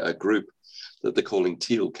by a group that they're calling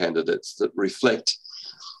teal candidates that reflect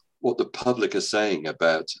what the public are saying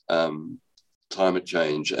about climate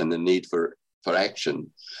change and the need for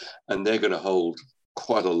action, and they're going to hold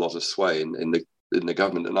quite a lot of sway in the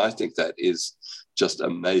government. And I think that is just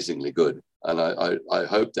amazingly good. And I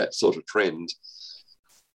hope that sort of trend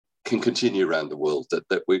can continue around the world,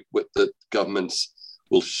 that governments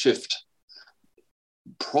will shift,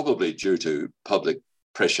 probably due to public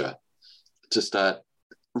pressure, to start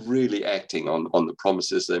really acting on the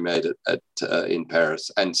promises they made in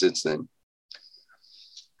Paris and since then.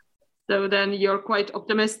 So then you're quite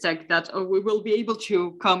optimistic that we will be able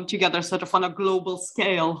to come together sort of on a global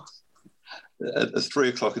scale. at 3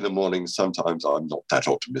 o'clock in the morning, sometimes I'm not that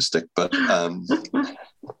optimistic, but I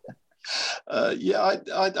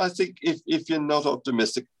think if you're not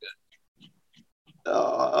optimistic,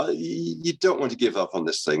 you don't want to give up on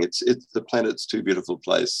this thing. It's the planet's too beautiful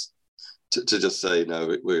place to just say, no,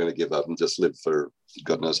 we're going to give up and just live for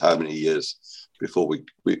God knows how many years before we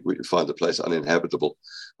find the place uninhabitable.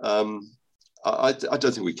 I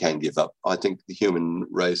don't think we can give up. I think the human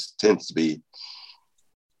race tends to be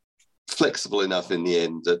flexible enough in the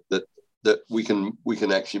end that we can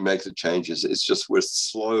actually make the changes. It's just we're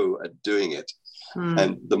slow at doing it.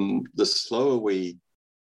 And the slower we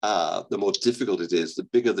are, the more difficult it is, the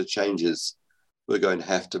bigger the changes we're going to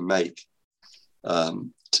have to make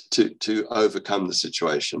to overcome the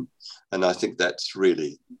situation. And I think that's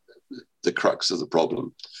really the crux of the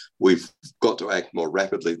problem. We've got to act more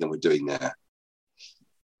rapidly than we're doing now.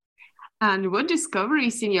 And what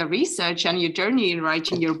discoveries in your research and your journey in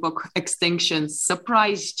writing your book, Extinctions,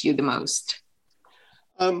 surprised you the most?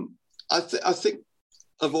 I think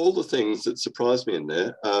of all the things that surprised me in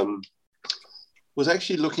there, was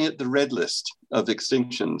actually looking at the red list of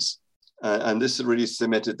extinctions. And this really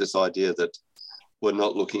cemented this idea that we're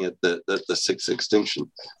not looking at the sixth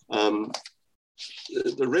extinction.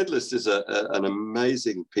 The red list is an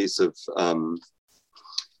amazing piece of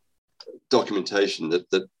documentation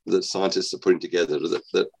that scientists are putting together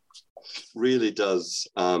that really does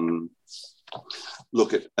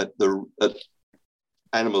look at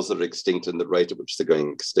animals that are extinct and the rate at which they're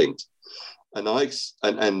going extinct. And I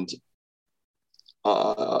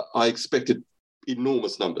expected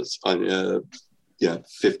enormous numbers. 50%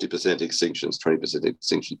 extinctions, 20%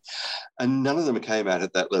 extinction, and none of them came out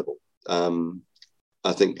at that level.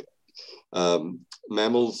 I think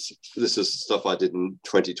mammals, this is stuff I did in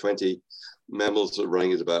 2020, mammals are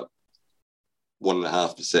running at about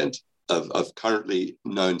 1.5% of currently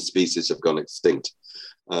known species have gone extinct.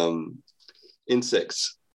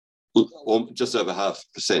 Insects, just over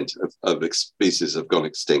 0.5% of species have gone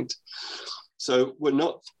extinct. So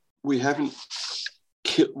we haven't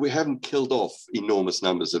killed off enormous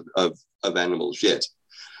numbers of animals yet.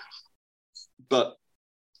 But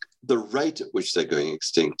the rate at which they're going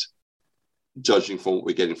extinct, judging from what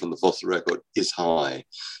we're getting from the fossil record, is high.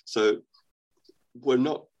 So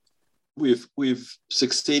we've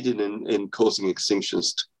succeeded in causing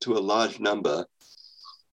extinctions to a large number,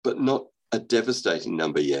 but not a devastating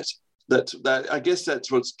number yet. I guess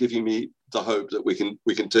that's what's giving me the hope that we can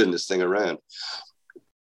turn this thing around.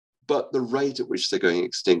 But the rate at which they're going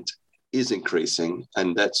extinct is increasing,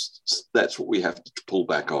 and that's what we have to pull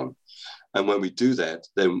back on. And when we do that,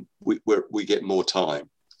 then we get more time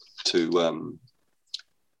to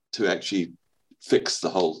actually fix the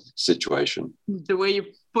whole situation. The way you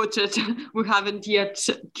put it, we haven't yet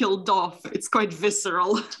killed off. It's quite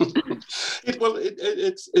visceral.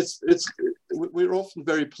 We're often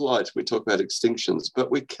very polite when we talk about extinctions, but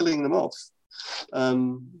we're killing them off.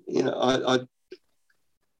 One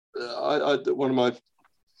of my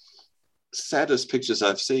saddest pictures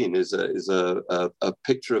I've seen is a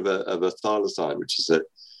picture of a thylacine, which is an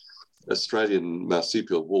Australian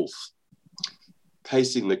marsupial wolf,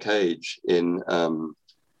 pacing the cage in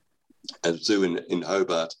a zoo in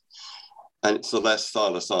Hobart, and it's the last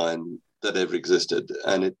thylacine that ever existed,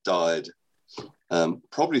 and it died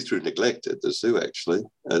probably through neglect at the zoo. Actually,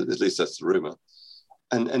 at least that's the rumor,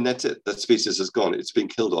 and that's it. That species is gone. It's been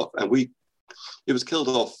killed off, and it was killed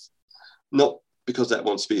off not because that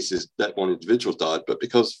one individual died, but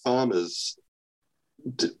because farmers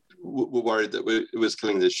were worried that it was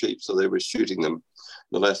killing their sheep, so they were shooting them.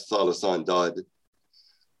 The last thylacine died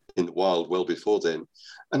in the wild well before then.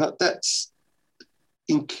 And that's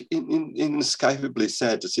inescapably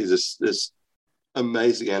sad to see this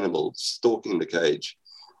amazing animal stalking the cage,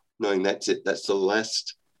 knowing that's it, that's the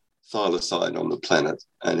last thylacine on the planet,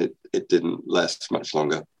 and it didn't last much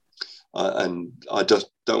longer. And I just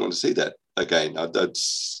don't want to see that again.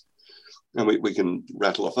 And we can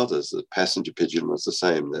rattle off others. The passenger pigeon was the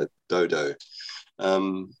same, the dodo.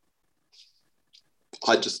 I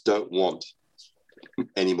just don't want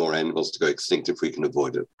any more animals to go extinct if we can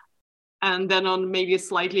avoid it. And then on maybe a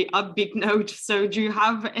slightly upbeat note, so do you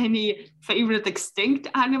have any favorite extinct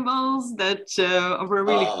animals that were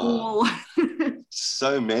really cool?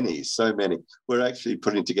 So many. We're actually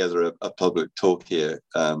putting together a public talk here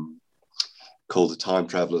called The Time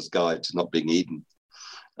Traveler's Guide to Not Being Eaten.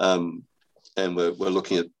 And we're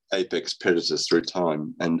looking at apex predators through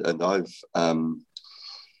time. And I've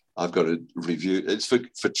got a review. It's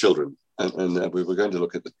for children. And we were going to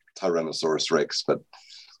look at the Tyrannosaurus Rex, but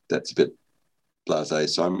that's a bit blasé.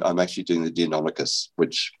 So I'm actually doing the Deinonychus,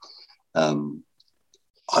 which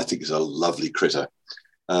I think is a lovely critter.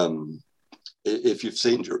 If you've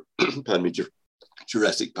seen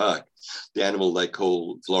Jurassic Park, the animal they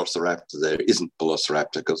call Velociraptor there isn't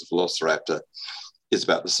Velociraptor, because Velociraptor is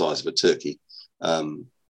about the size of a turkey.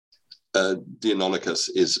 Deinonychus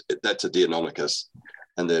that's a Deinonychus,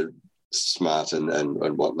 and they're smart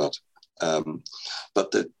and whatnot.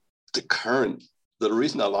 But the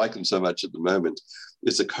reason I like them so much at the moment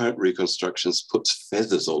is the current reconstructions puts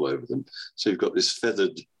feathers all over them. So you've got this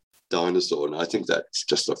feathered dinosaur, and I think that's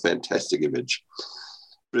just a fantastic image.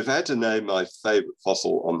 But if I had to name my favorite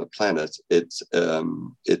fossil on the planet, it's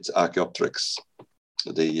Archaeopteryx,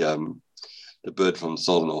 the bird from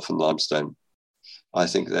Solnhofen limestone. I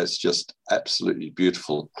think that's just absolutely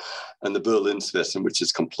beautiful. And the Berlin specimen, which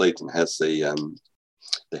is complete and has the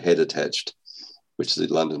head attached, which the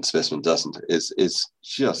London specimen doesn't, is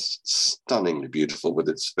just stunningly beautiful with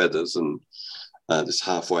its feathers and this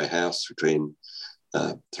halfway house between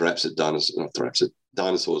dinosaurs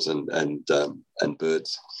and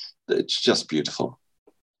birds. It's just beautiful.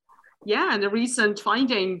 Yeah, and the recent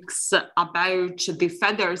findings about the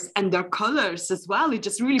feathers and their colors as well, it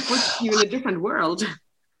just really puts you in a different world.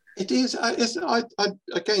 It is.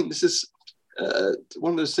 Again, this is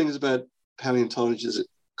one of those things about paleontology is it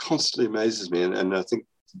constantly amazes me. And I think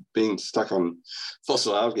being stuck on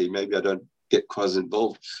fossil algae, maybe I don't get quite as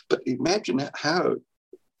involved. But imagine how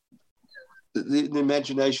the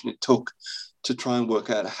imagination it took to try and work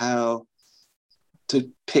out how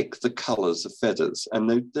to pick the colours of feathers, and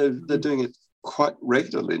they're doing it quite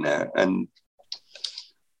regularly now, and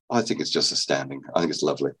I think it's just astounding. I think it's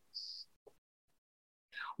lovely.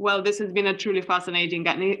 Well, this has been a truly fascinating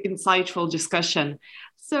and insightful discussion.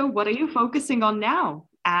 So what are you focusing on now,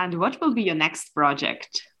 and what will be your next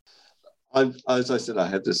project? As I said, I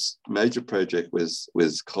had this major project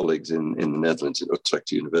with colleagues in the Netherlands at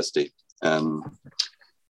Utrecht University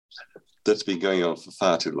that's been going on for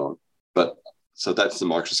far too long. But so that's the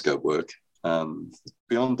microscope work.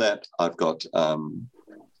 Beyond that, I've got, and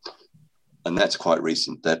that's quite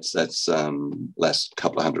recent. That's last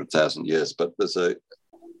couple of 100,000 years. But there's a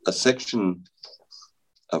section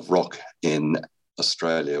of rock in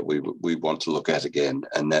Australia we want to look at again,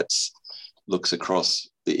 and that's looks across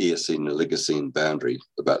the Eocene and Oligocene boundary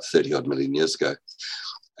about 30 odd million years ago.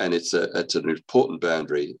 And it's an important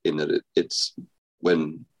boundary in that it's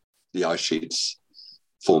when the ice sheets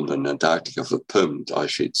formed in Antarctica for permanent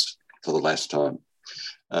ice sheets for the last time.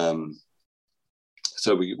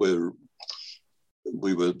 So we were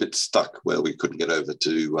a bit stuck where we couldn't get over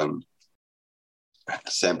to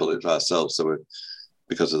sample it ourselves,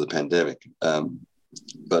 because of the pandemic.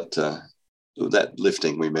 But that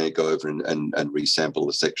lifting, we may go over and resample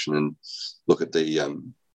the section and look at the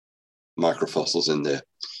microfossils in there.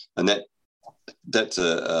 And that's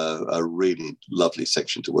a really lovely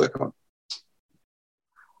section to work on.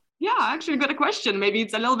 Yeah, I actually got a question. Maybe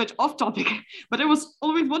it's a little bit off topic, but I was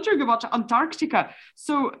always wondering about Antarctica.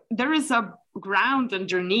 So there is a ground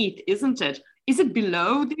underneath, isn't it? Is it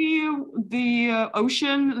below the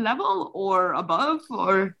ocean level or above?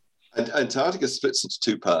 Or Antarctica splits into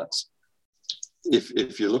two parts.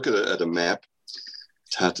 If you look at a map,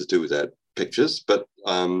 it's hard to do without pictures, but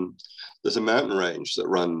there's a mountain range that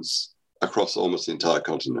runs across almost the entire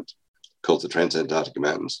continent called the Transantarctica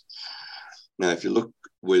Mountains. Now, if you look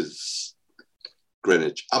with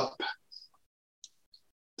Greenwich up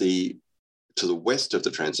to the west of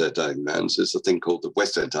the Transantarctic Mountains is a thing called the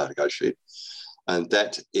West Antarctic Ice Sheet, and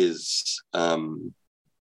that is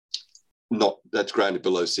that's grounded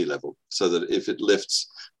below sea level, so that if it lifts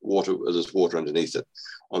water, there's water underneath it.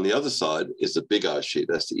 On the other side is the big ice sheet.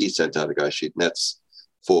 That's the East Antarctic Ice Sheet, and that's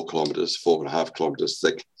 4.5 kilometers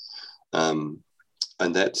thick, and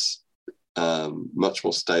that's much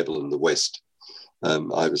more stable in the west.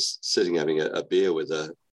 I was sitting having a beer with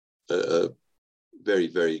a very,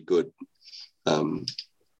 very good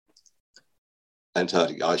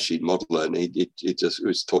Antarctic ice sheet modeler, and he just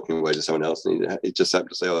was talking away to someone else, and he just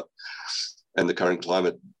happened to say, "Oh, and the current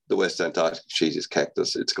climate, the West Antarctic sheet is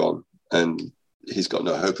cactus; it's gone," and he's got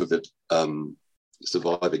no hope of it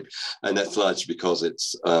surviving, and that's largely because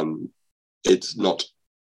it's not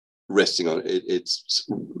resting on it.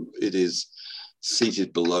 It is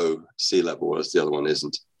seated below sea level, whereas the other one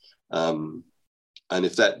isn't. And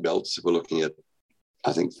if that melts, we're looking at,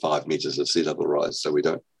 I think, 5 meters of sea level rise. So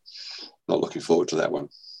not looking forward to that one.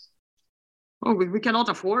 Oh, we cannot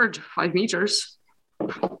afford 5 meters.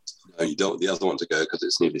 No, you don't want the other one to go because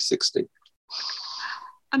it's nearly 60.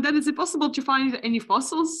 And then is it possible to find any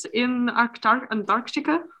fossils in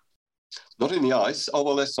Antarctica? Not in the ice. Oh,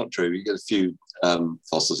 well, that's not true. You get a few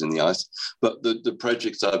fossils in the ice. But the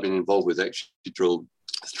projects I've been involved with actually drilled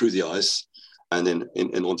through the ice. And then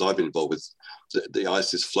in ones I've been involved with, the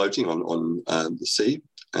ice is floating on the sea,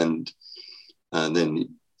 and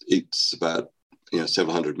then it's about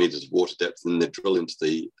several hundred meters of water depth, and they drill into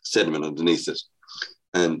the sediment underneath it.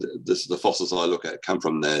 And the fossils I look at come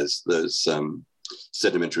from those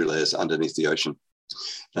sedimentary layers underneath the ocean.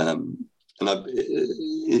 And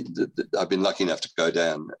I've been lucky enough to go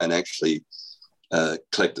down and actually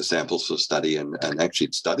collect the samples for study and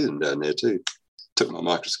actually study them down there too. Took my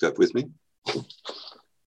microscope with me.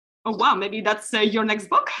 Oh, wow. Maybe that's your next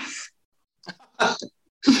book.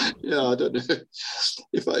 Yeah, I don't know.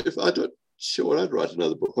 If I don't sure I'd write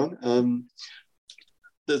another book on.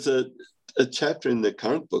 There's a chapter in the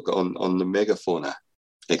current book on the megafauna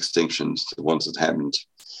extinctions, the ones that happened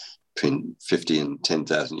between 50 and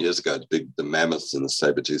 10,000 years ago, the mammoths and the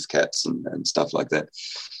saber-toothed cats and stuff like that.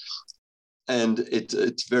 And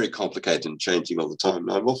it's very complicated and changing all the time.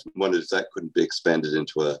 I've often wondered if that couldn't be expanded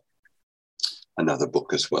into another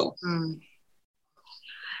book as well.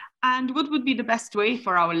 And what would be the best way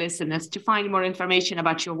for our listeners to find more information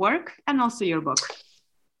about your work and also your book?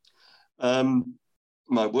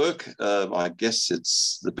 My work, I guess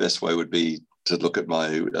it's the best way would be to look at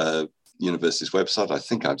my university's website. I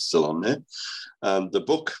think I'm still on there. The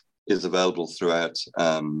book is available throughout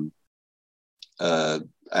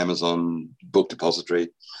Amazon Book Depository,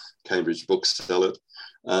 Cambridge Bookseller.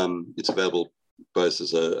 It's available both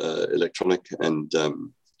as a electronic and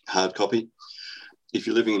hard copy. If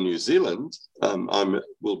you're living in New Zealand,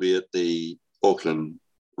 will be at the Auckland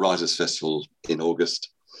Writers' Festival in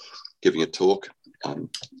August, giving a talk,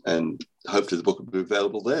 and hopefully the book will be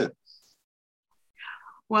available there.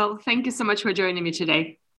 Well, thank you so much for joining me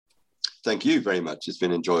today. Thank you very much. It's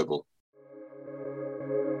been enjoyable.